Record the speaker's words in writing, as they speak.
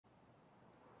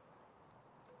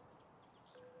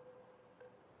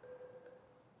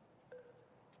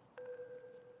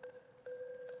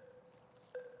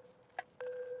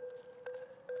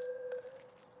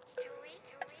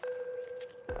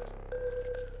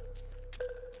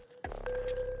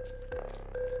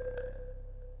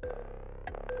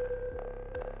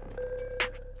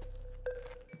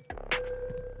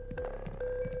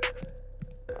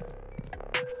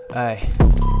Ay,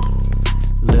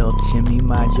 Lil Timmy,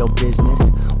 mind your business.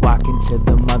 Walk into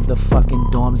the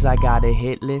motherfucking dorms, I got a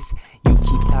hit list. You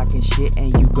keep talking shit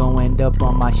and you gon' end up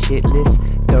on my shit list.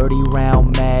 30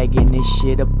 round mag and this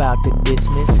shit about to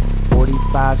dismiss.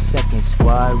 45 seconds,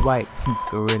 squad wipe,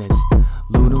 gorillas.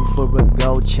 Loot 'em for a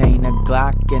gold chain, a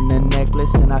Glock and a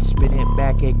necklace, and I spin it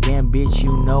back again, bitch,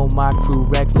 you know my crew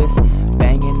reckless.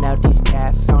 Banging out these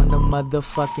tasks on the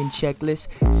motherfucking checklist.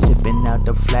 Sipping out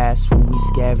the flask when we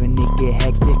scavving, it get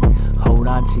hectic. Hold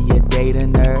on to your data,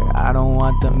 nerd, I don't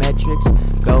want the metrics.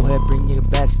 Go ahead, bring your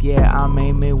best, yeah, I'm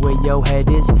aiming where your head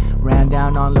is. Ran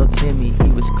down on Lil Timmy, he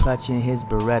was clutching his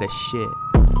Beretta shit.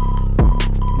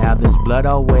 Now there's blood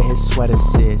all where his sweater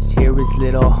sits. Here his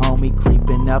little homie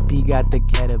creeping up, he got the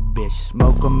getter bitch.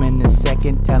 Smoke him in a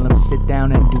second, tell him sit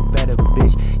down and do better,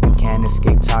 bitch. You can't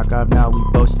escape Tarkov, now we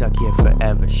both stuck here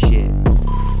forever, shit.